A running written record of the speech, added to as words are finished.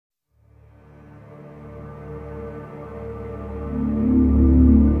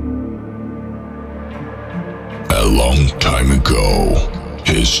long time ago,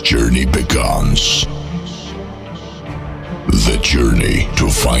 his journey begins. The journey to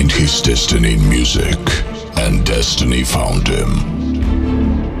find his destiny in music, and destiny found him.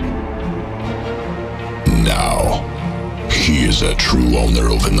 Now, he is a true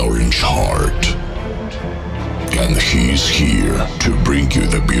owner of an orange heart. And he's here to bring you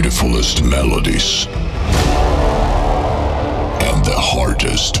the beautifulest melodies and the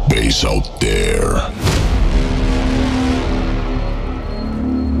hardest bass out there.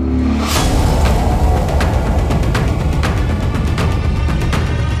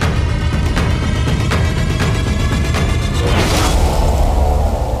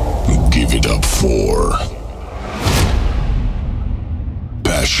 Give it up for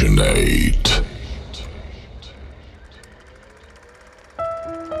Passionate.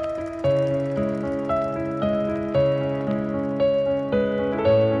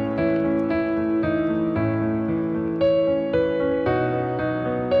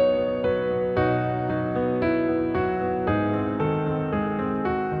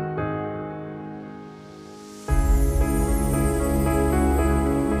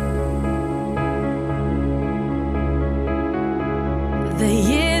 The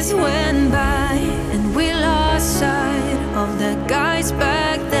years went by and we lost sight of the guys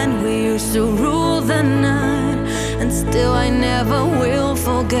back then. We used to rule the night, and still I never will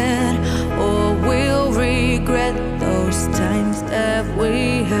forget or will regret those times that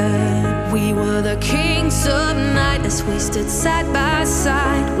we had. We were the kings of night as we stood side by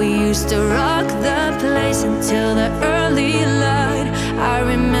side. We used to rock the place until the early light. I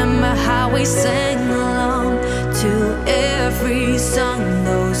remember how we sang along to every song.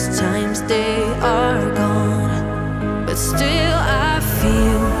 Those times they are gone, but still I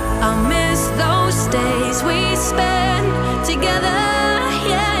feel I miss those days we spent together.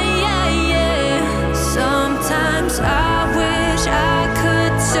 Yeah, yeah, yeah. Sometimes I wish I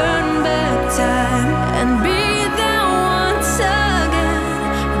could turn back time and be there once again.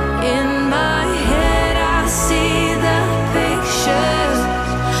 In my head I see the pictures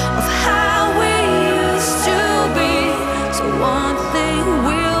of how we used to be. So one thing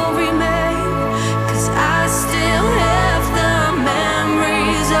will remain, 'cause I still have the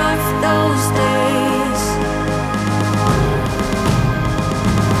memories of those days.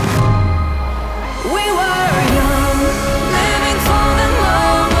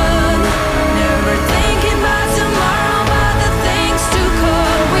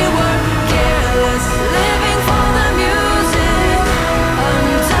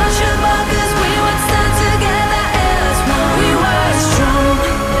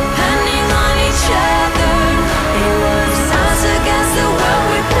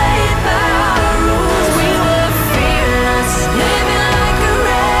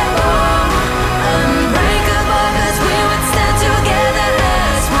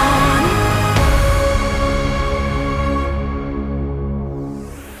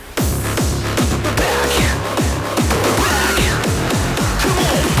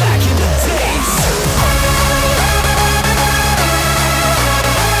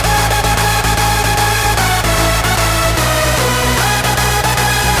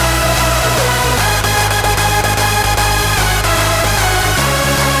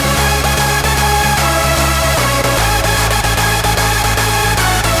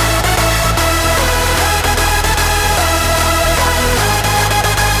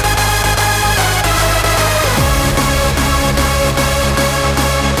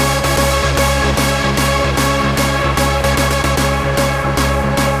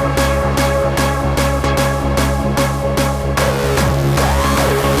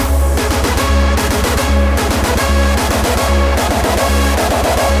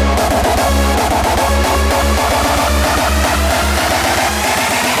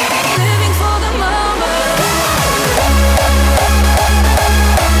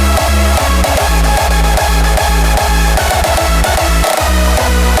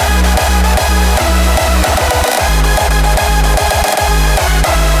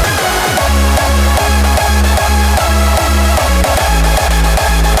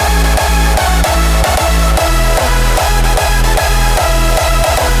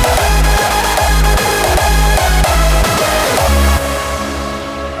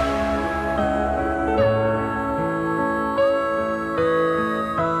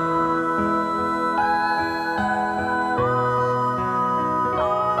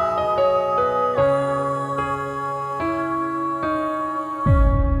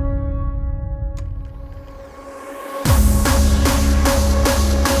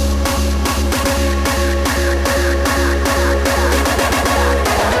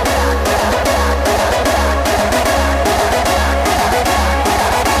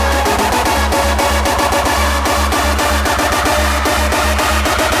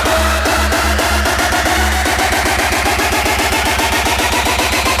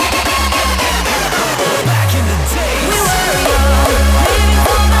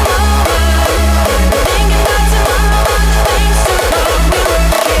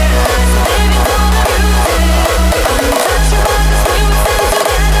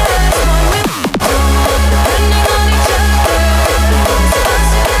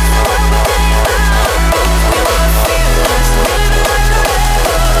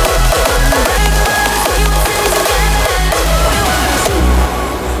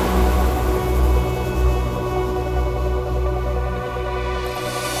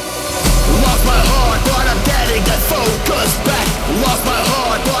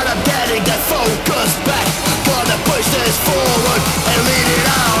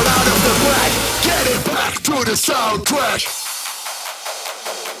 the soundtrack.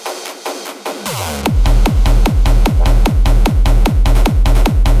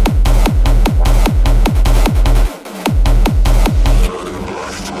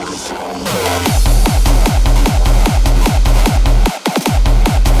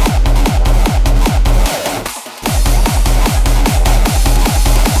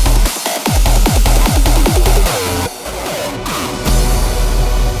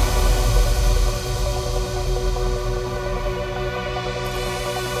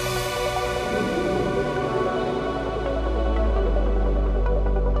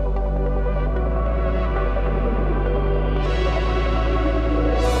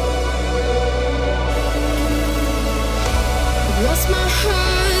 Lost my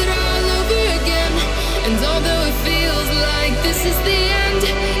heart all over again, and although it feels like this is the end,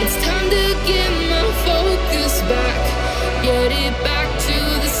 it's time to get my focus back, get it back to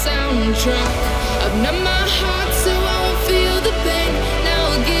the soundtrack. I've numbed my heart so I won't feel the pain.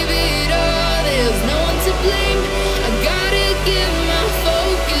 Now I'll give it all, there's no one to blame. I gotta get my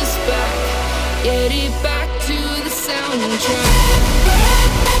focus back, get it back to the soundtrack.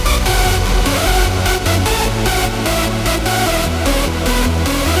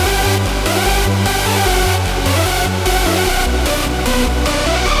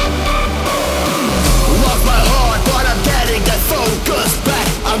 Focus back,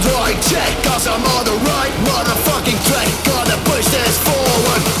 I'm drawing check, cause I'm on the right motherfucking track. Gonna push this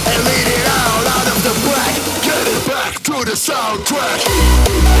forward and lead it out of the black. Get it back to the soundtrack.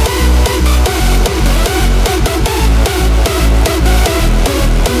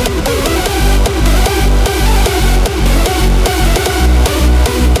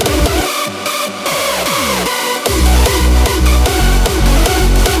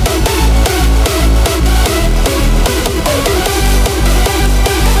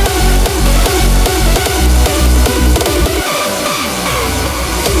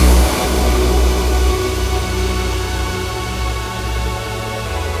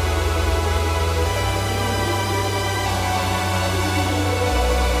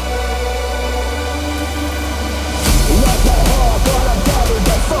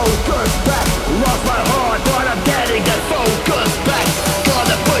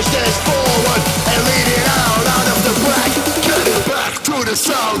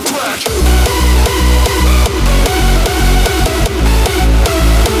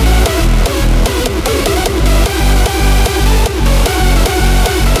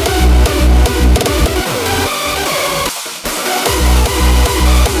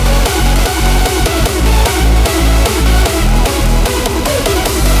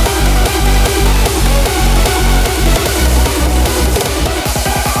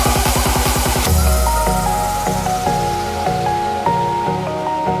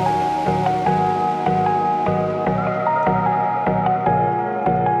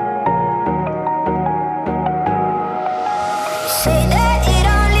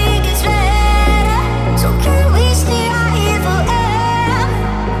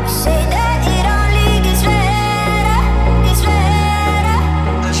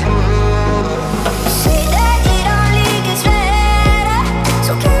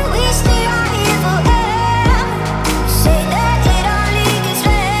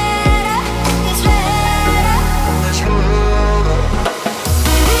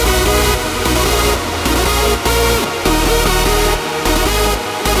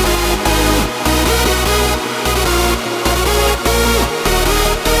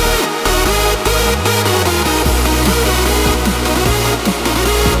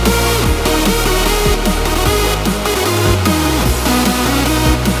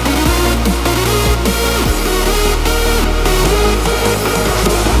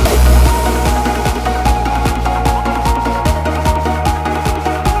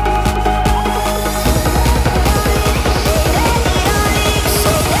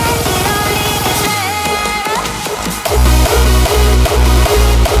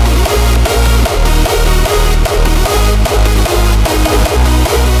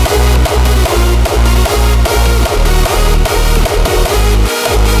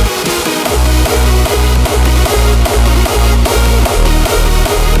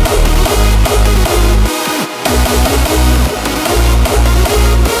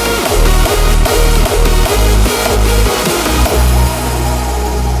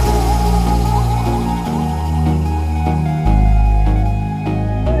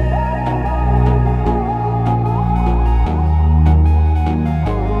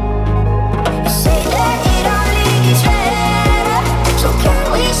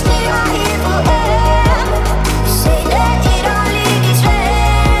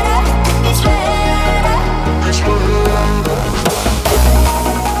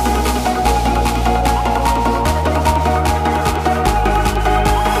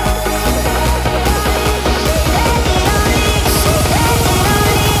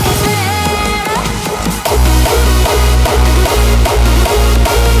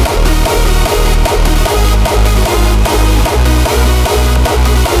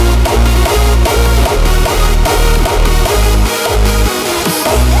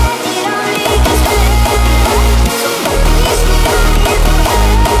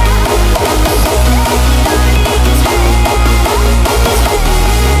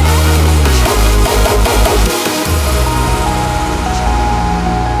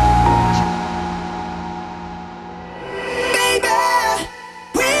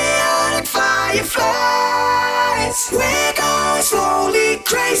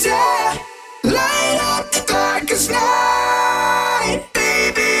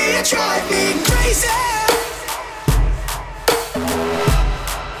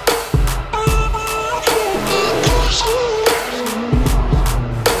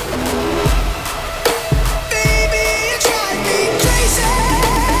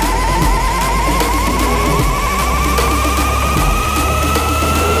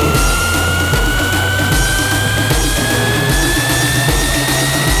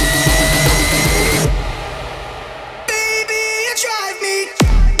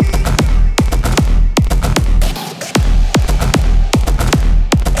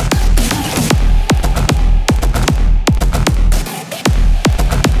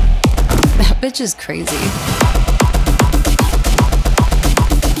 bitch is crazy.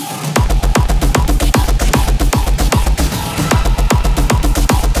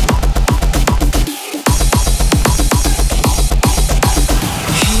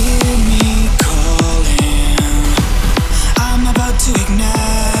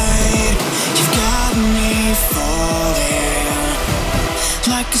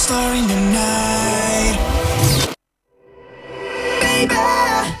 In the night, baby,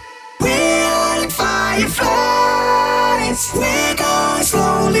 we're like fireflies. We're going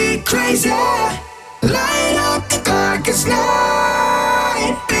slowly crazy, light up the darkest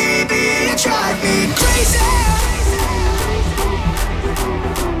night. Baby, you drive me crazy.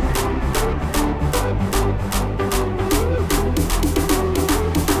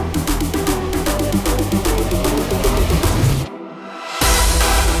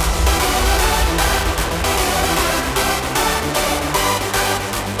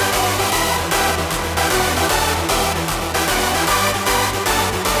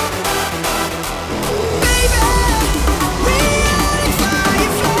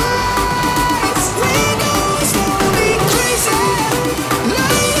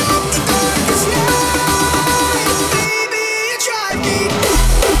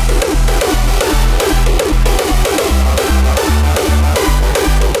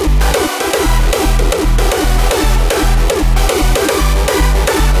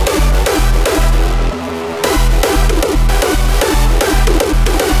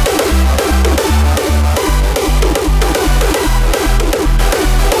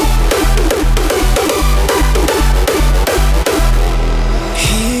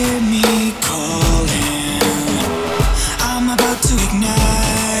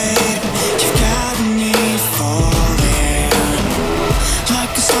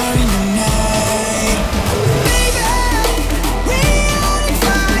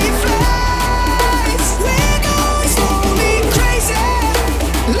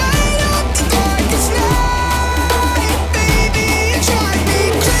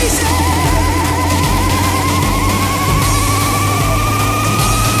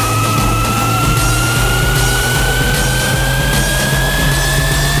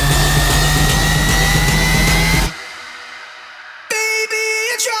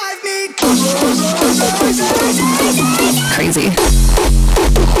 Crazy.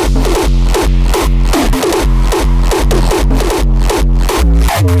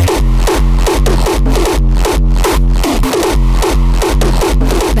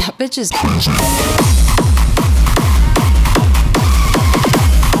 That bitch is crazy.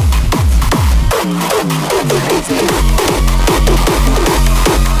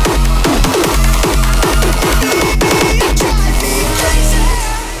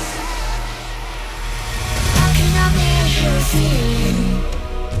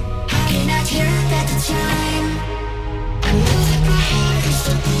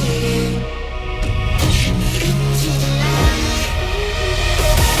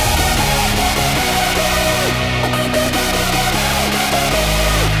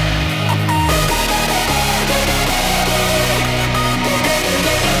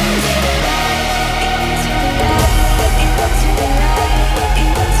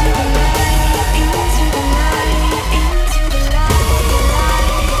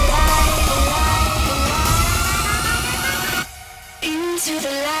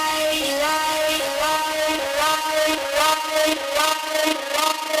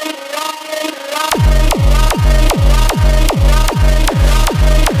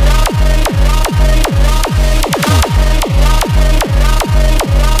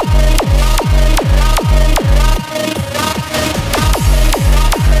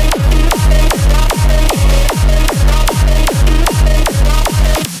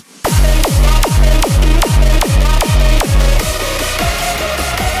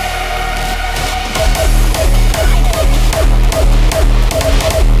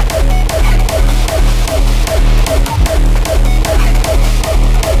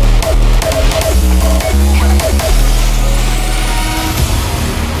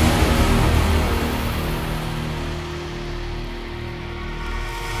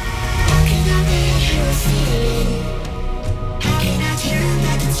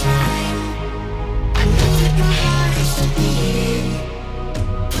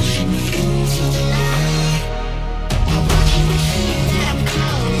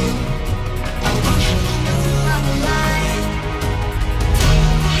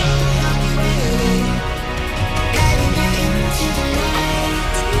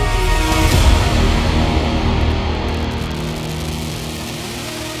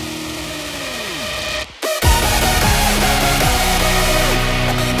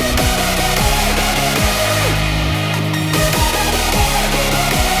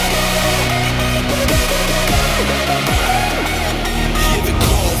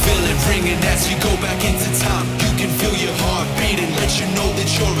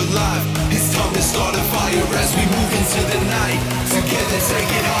 alive. It's time to start a fire as we move into the night. Together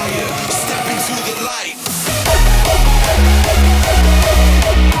take it higher, step into the light.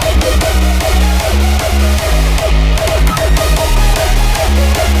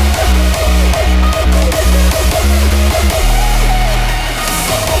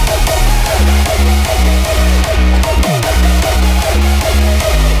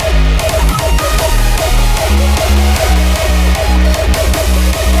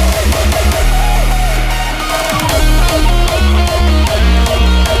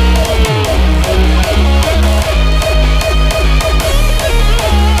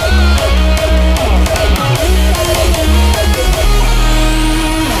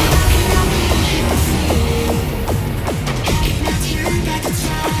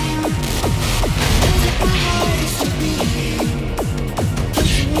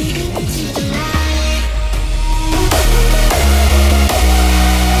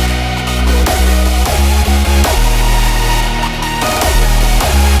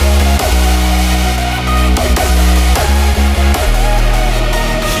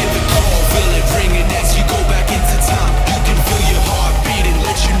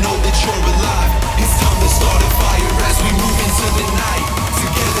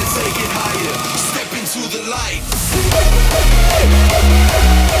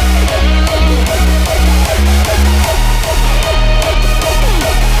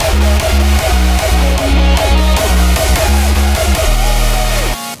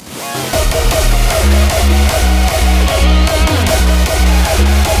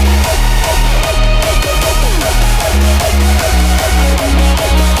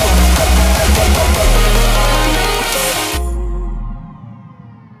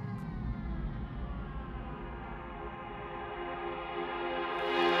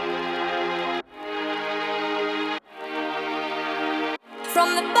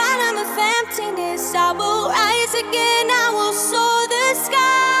 From the bottom of emptiness, I will rise again, I will soar the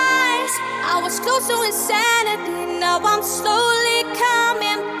skies. I was close to insanity, now I'm slowly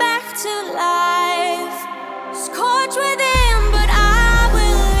coming back to life. Scorched within, but I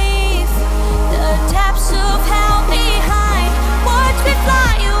will leave the depths of hell behind. Watch me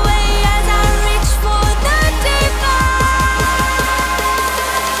fly away as I reach for the divine.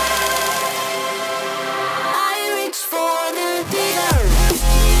 I reach for the divine.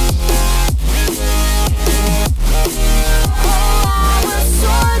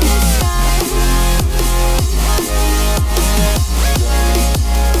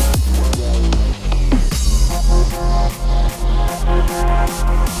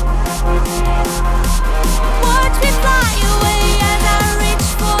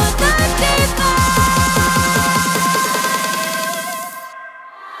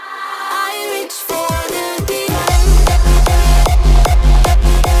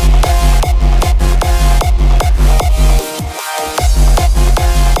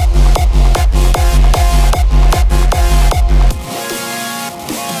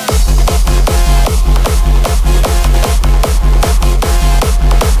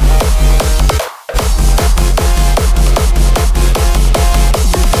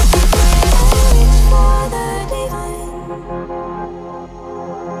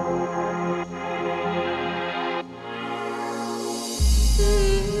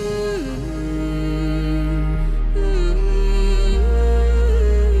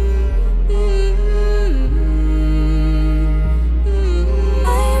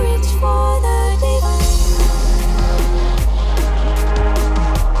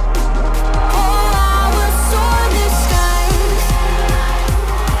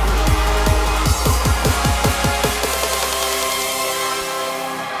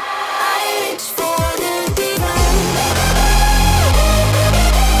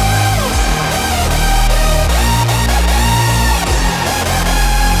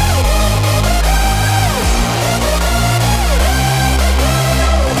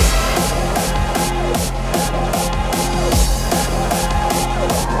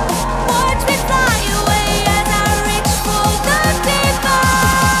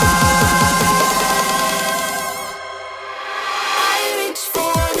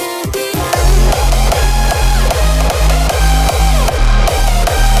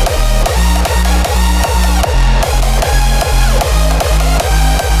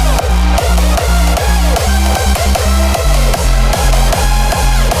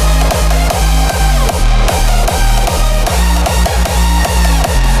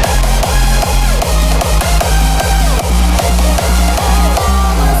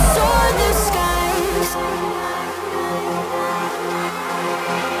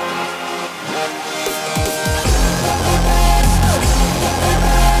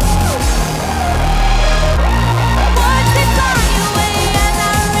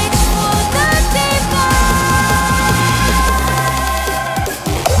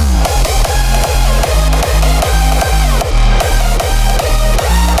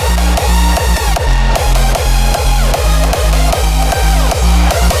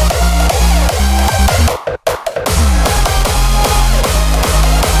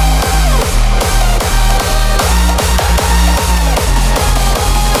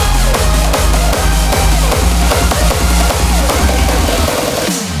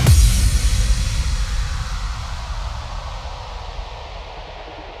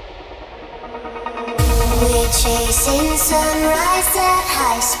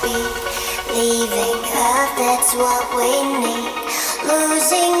 high speed, leaving Earth, that's what we need.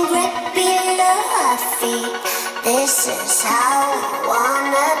 Losing grip below our feet, this is how I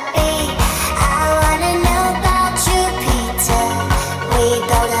wanna be. I wanna know about you, Peter. We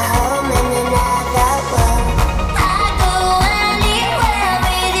build a home in another world. I'd go anywhere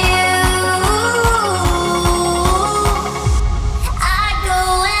with you. I'd go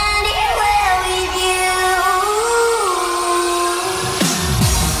anywhere with you.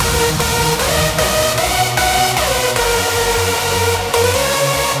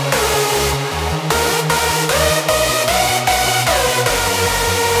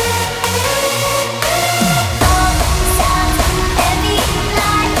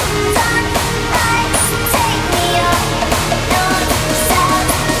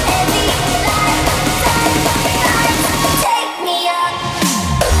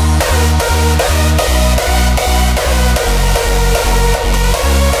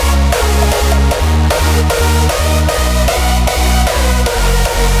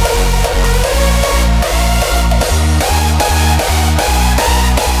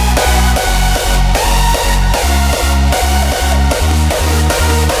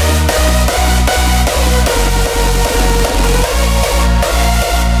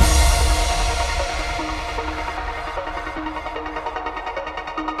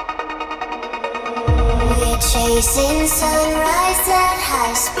 Chasing sunrise at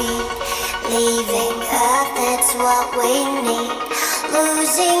high speed, leaving Earth, that's what we need.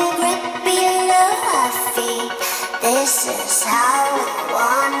 Losing grip below our feet, this is how I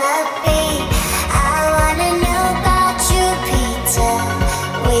wanna be. I wanna know about you, Peter.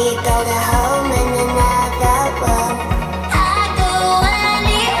 We build a home in another world. I'd go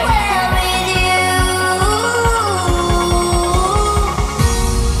anywhere with you.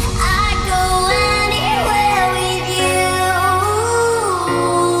 I'd go anywhere with you.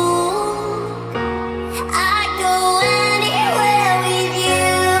 I'd go anywhere with you.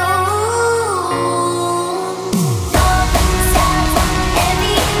 North, south,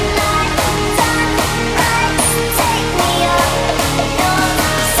 every night, sunrise, take me up. North,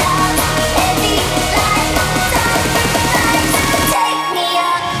 south, every night, sunrise, take me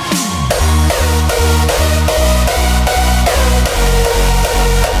up.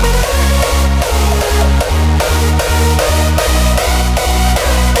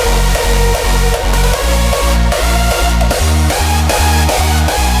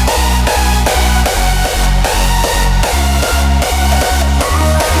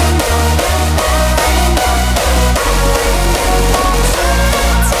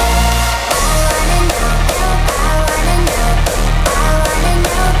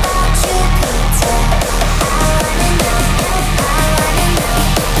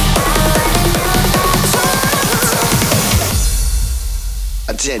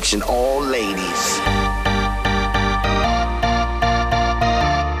 Attention all ladies.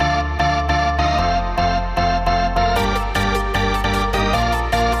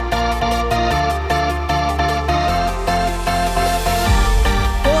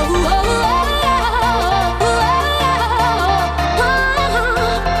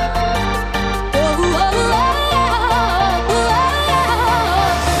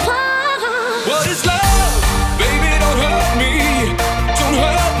 What is love? Baby, don't hurt me. Don't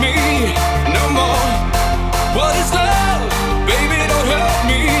hurt me no more. What is love? Baby, don't hurt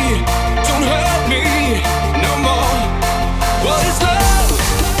me. Don't hurt me no more. What is love?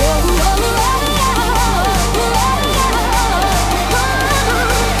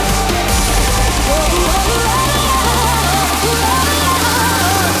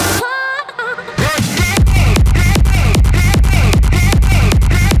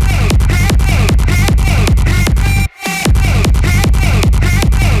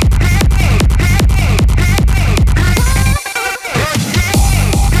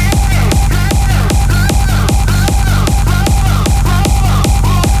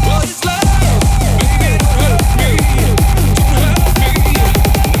 What is love? Baby, don't hurt me. Don't hurt me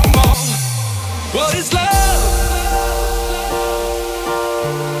no more. What is love?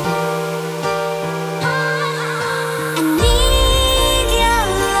 I need your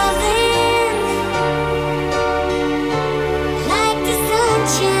loving, like the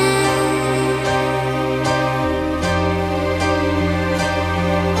sunshine.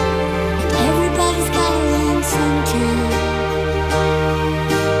 Everybody's got a lonesome time.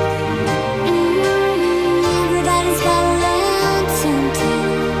 Everybody's got a lonesome time.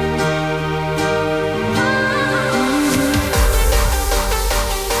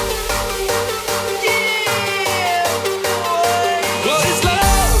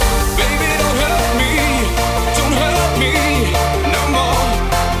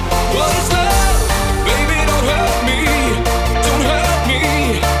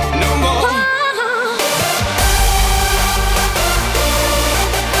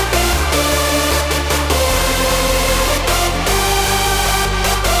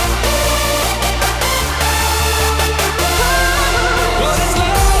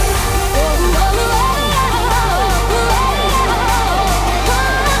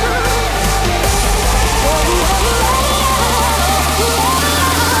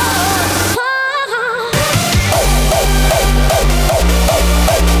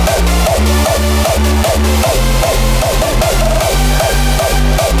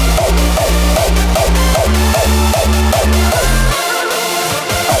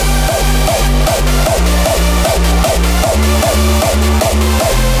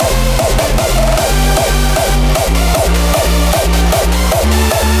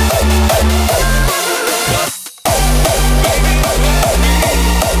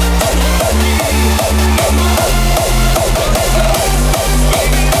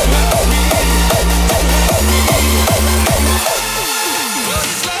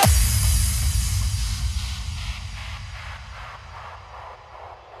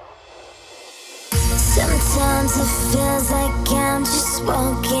 Sometimes it feels like I'm just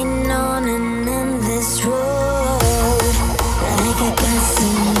walking on an endless road, like I got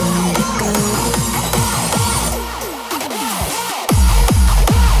somewhere to go.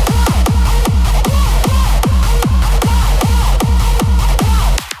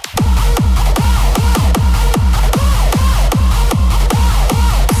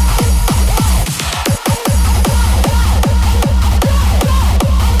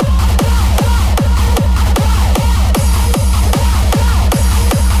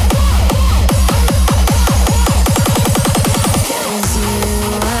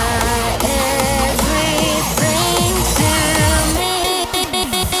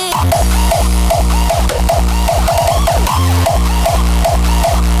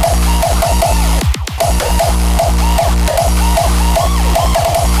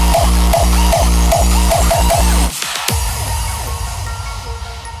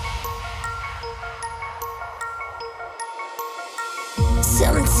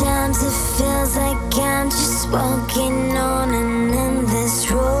 Sometimes it feels like I'm just walking on an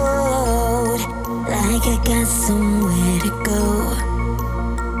endless road, like I got somewhere to go.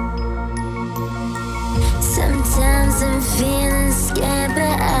 Sometimes I'm feeling scared,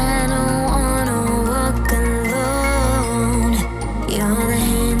 but I don't wanna walk alone. You're the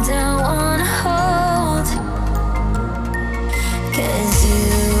hand I wanna hold, 'cause you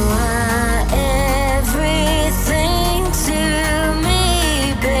are everything to me,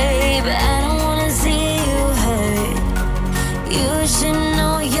 babe. I don't wanna see you hurt. You should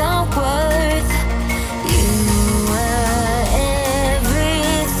know your worth. You are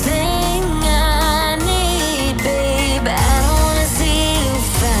everything I need, babe. I don't wanna see you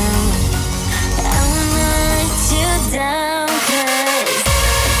frown. I wanna let you down,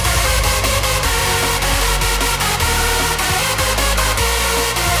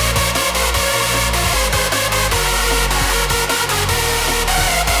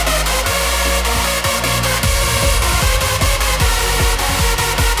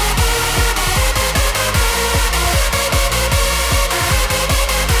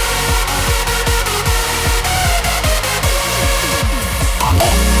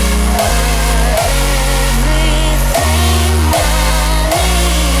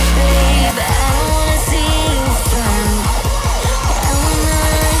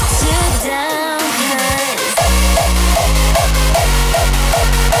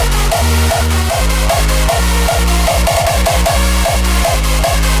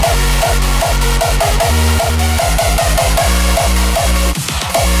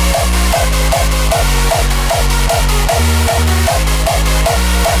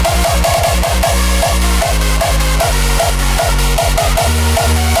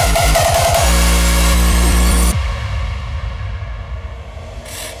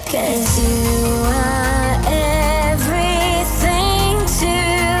 'cause you are everything to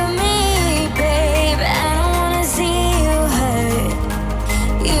me, babe. I don't wanna see you hurt.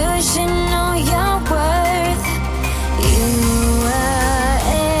 You should know your worth. You are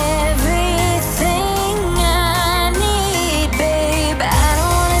everything I need, babe. I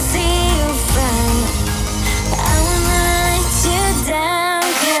don't wanna see you frown. I wanna let you down,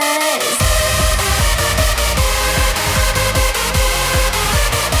 'cause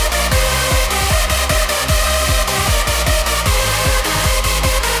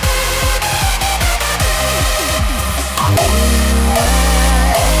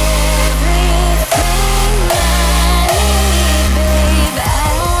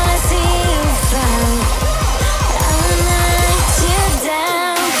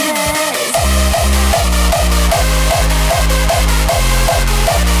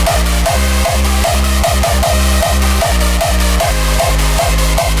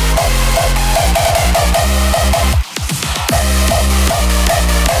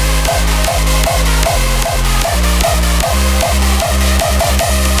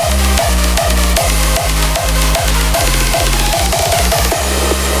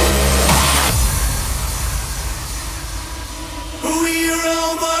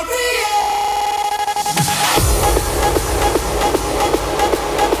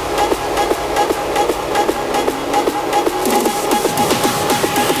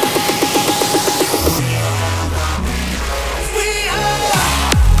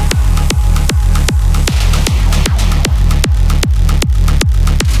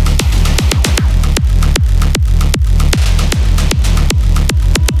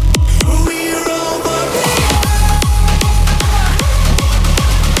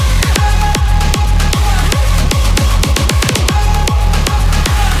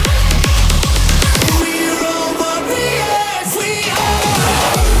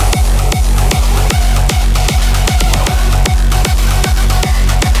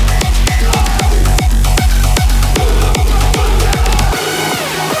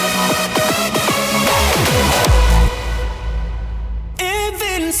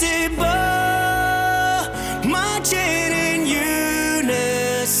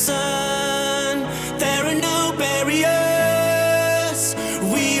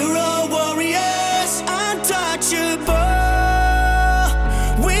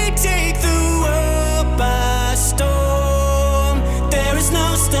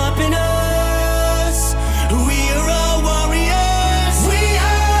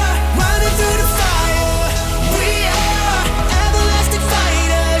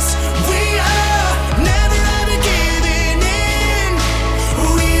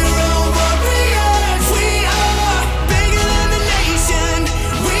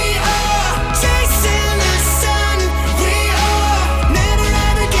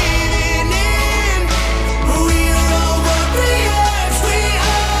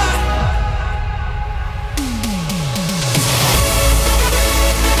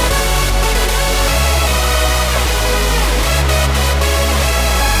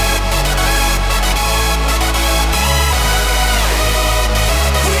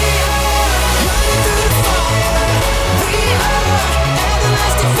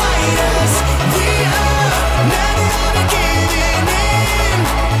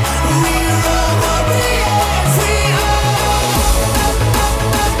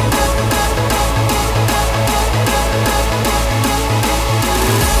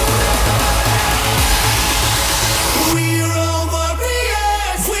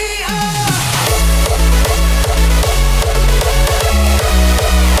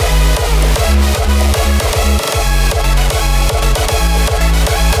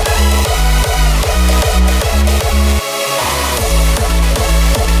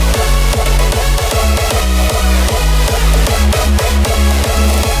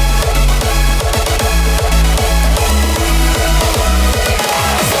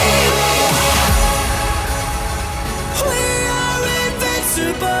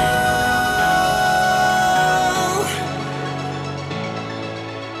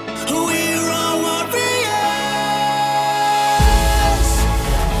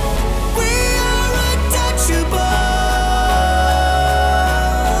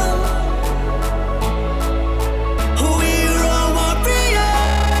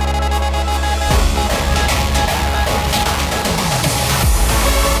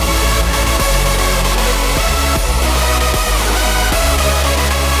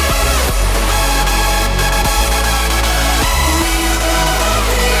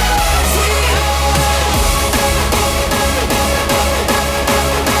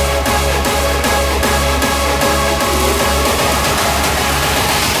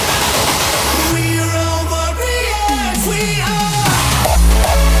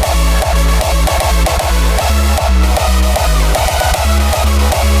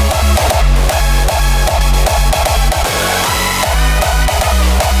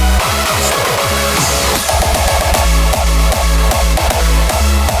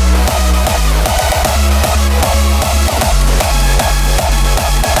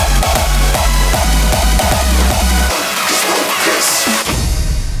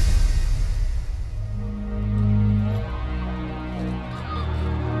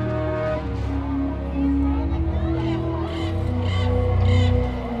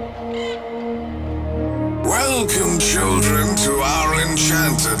Welcome, children, to our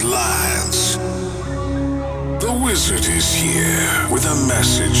enchanted lands. The wizard is here with a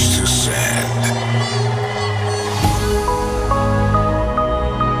message to send.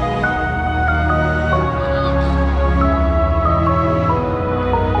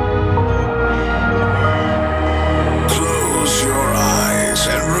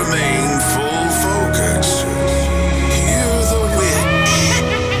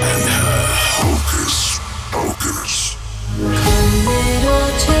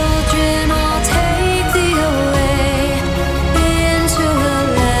 Children, I'll take thee away into a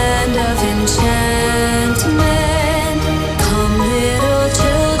land of enchantment.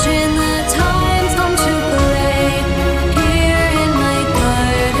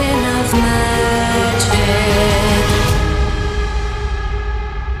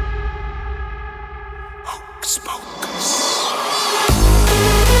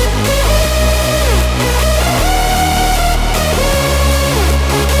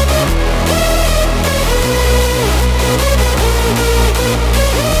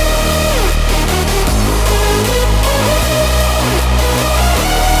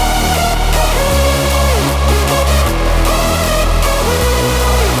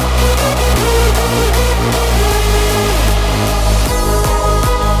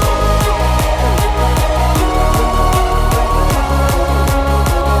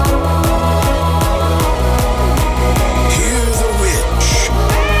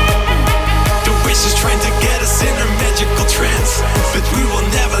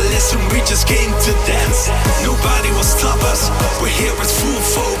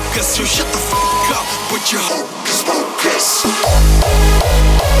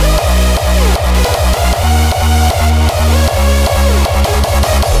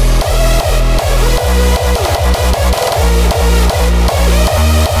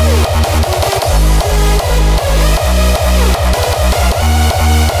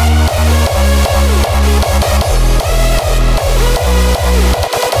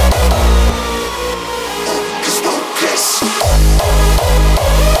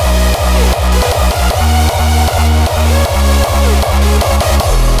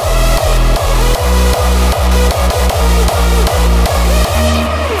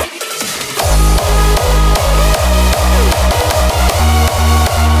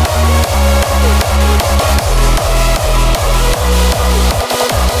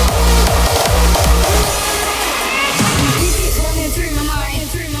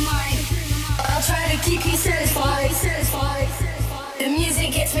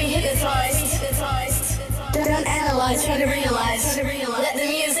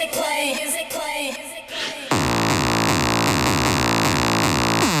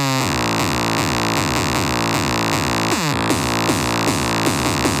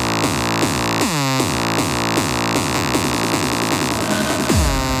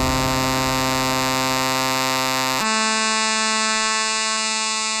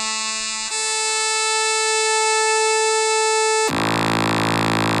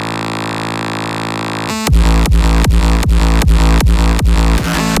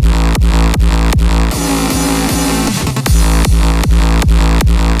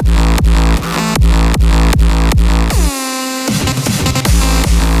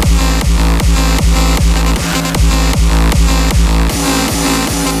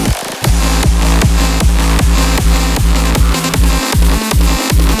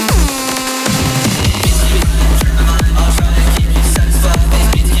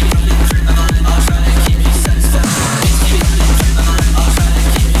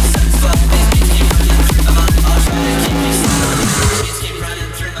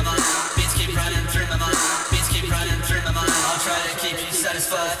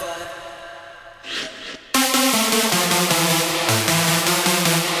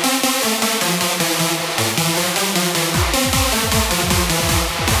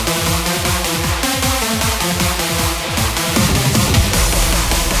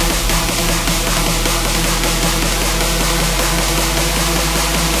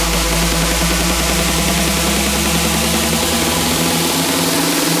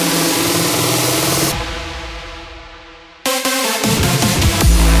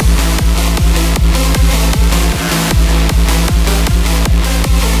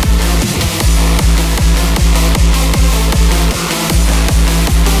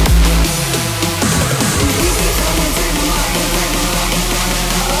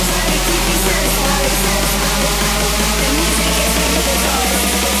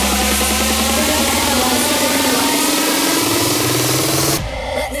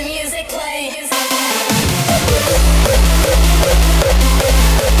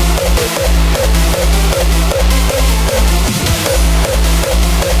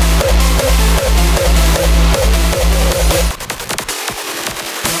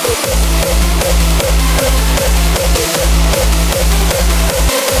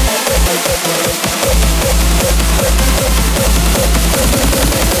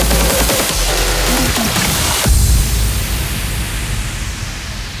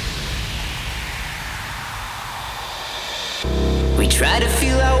 Try to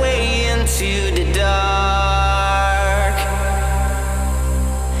feel our way into the dark.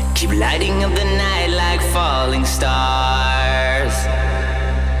 Keep lighting up the night like falling stars.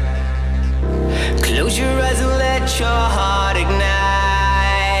 Close your eyes and let your heart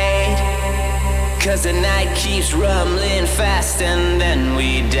ignite. 'Cause the night keeps rumbling fast and then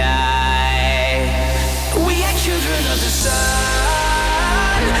we die. We are children of the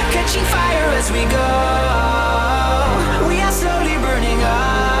sun, catching fire as we go. We are slowly burning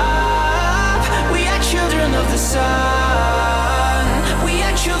up. We are children of the sun. We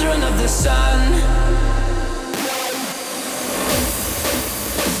are children of the sun.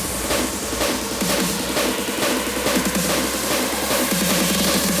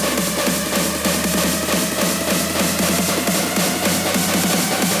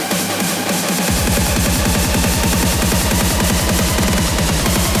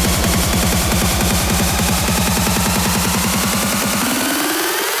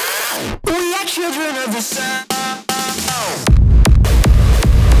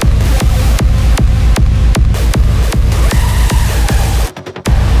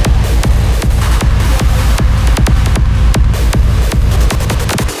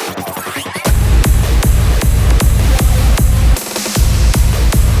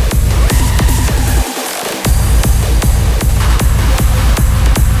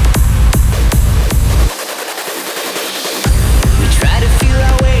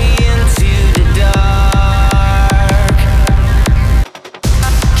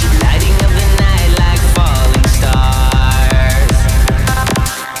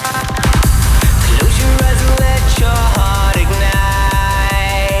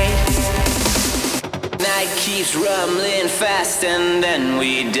 then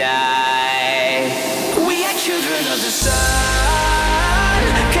we die. We are children of the sun,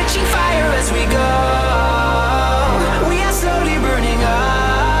 catching fire as we go. We are slowly burning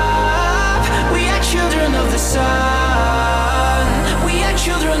up. We are children of the sun. We are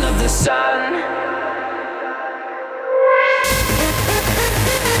children of the sun.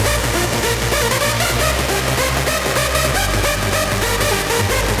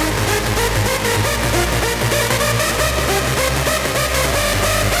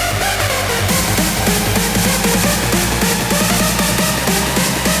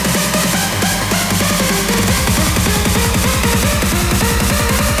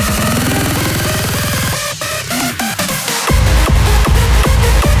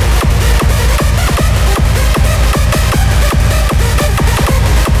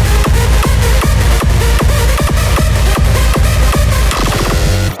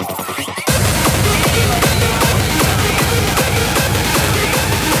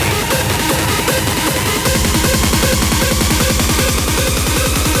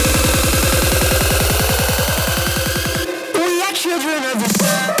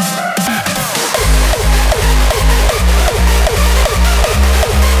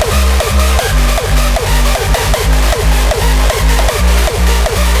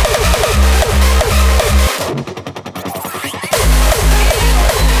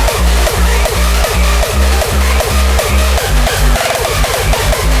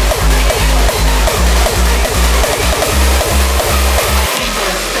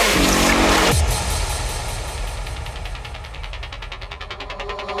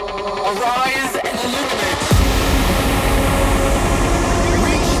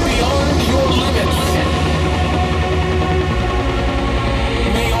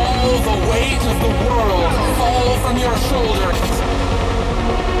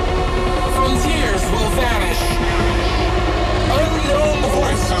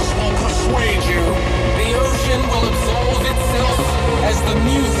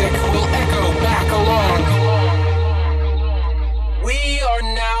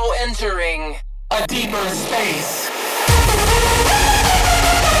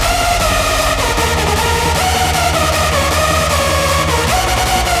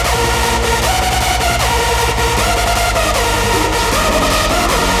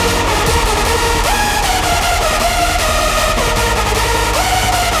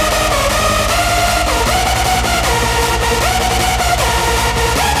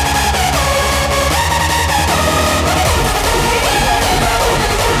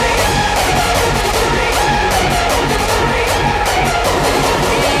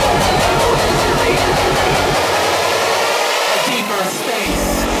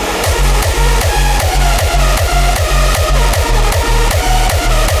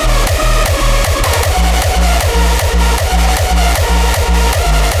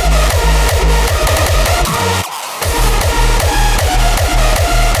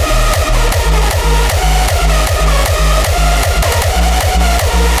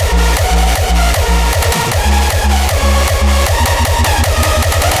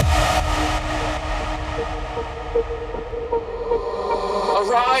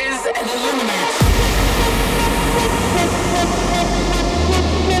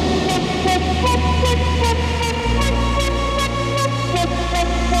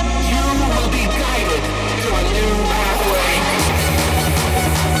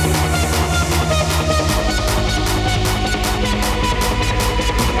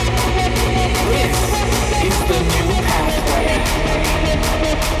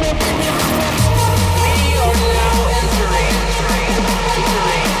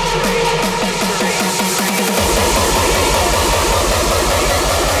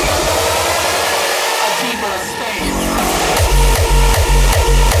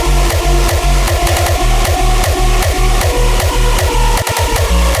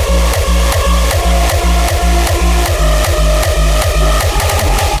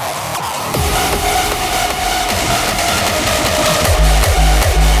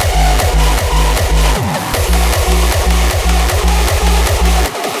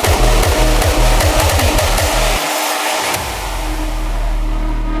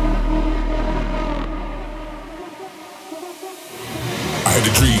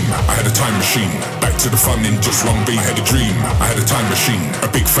 to the fun in just one beat. I had a dream, I had a time machine, a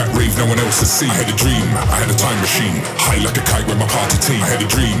big fat rave no one else has seen. I had a dream, I had a time machine, high like a kite with my party team. I had a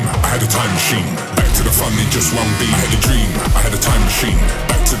dream, I had a time machine, back to the fun in just one beat. I had a dream, I had a time machine,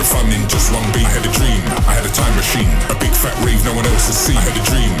 back to the fun in just one beat. I had a dream, I had a time machine, a big fat rave no one else has seen. I had a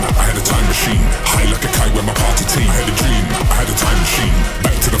dream, I had a time machine, high like a kite with my party team. I had a dream, I had a time machine,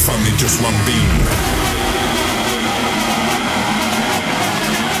 back to the fun in just one beam.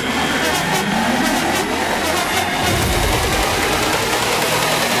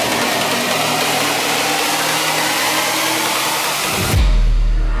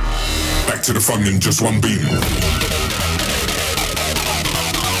 fun in just one beam.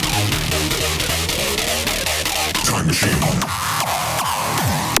 Time machine.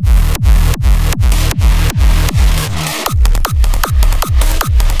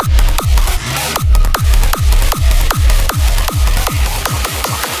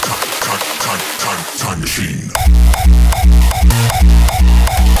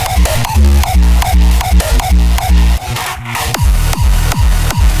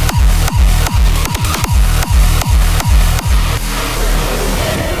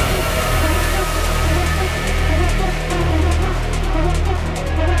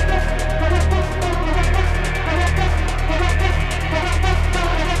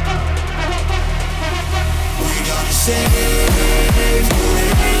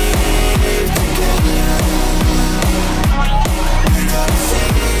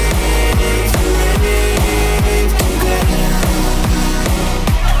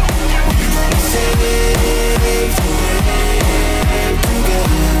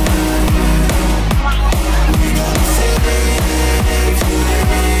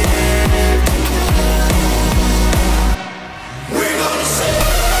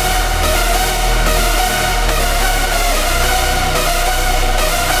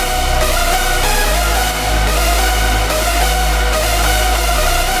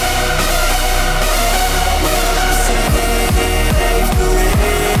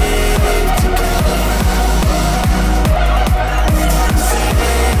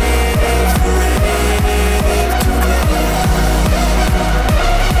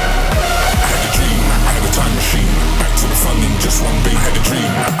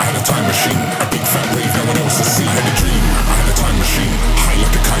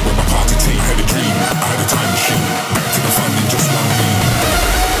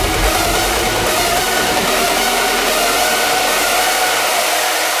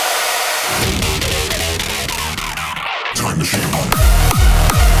 Time machine.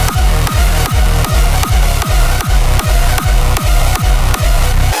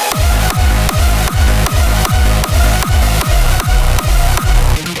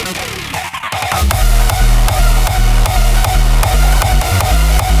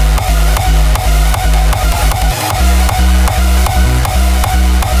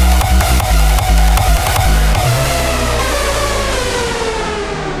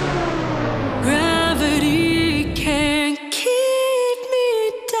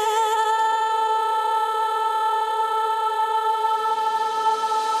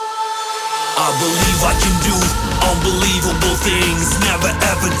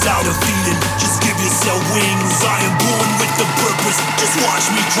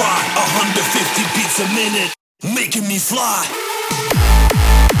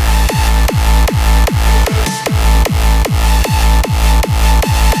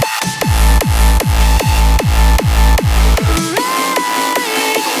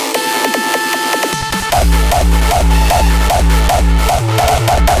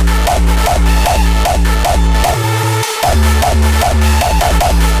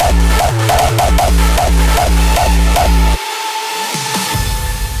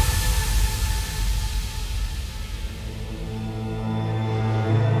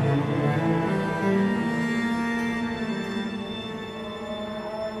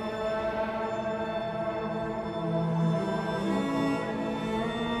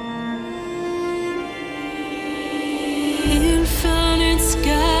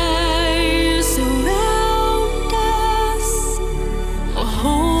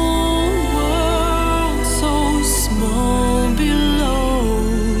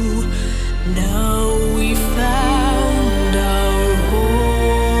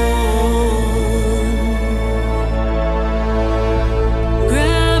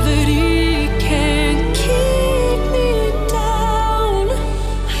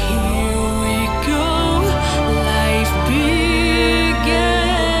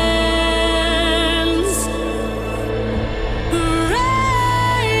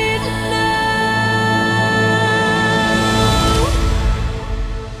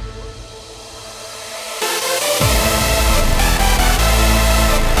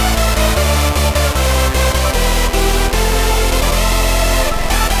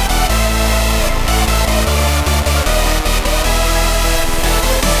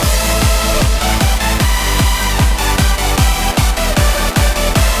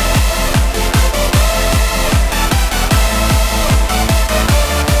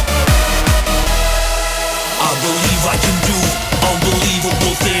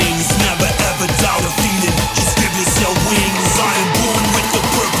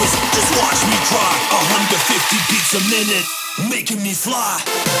 a minute, making me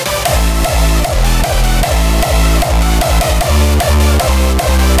fly.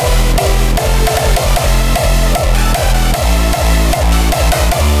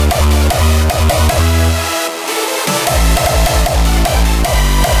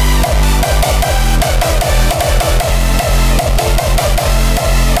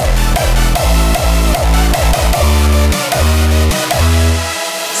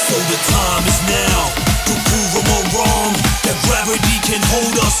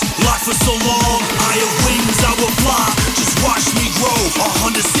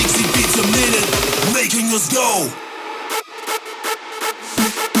 the 60 beats a minute, making us go.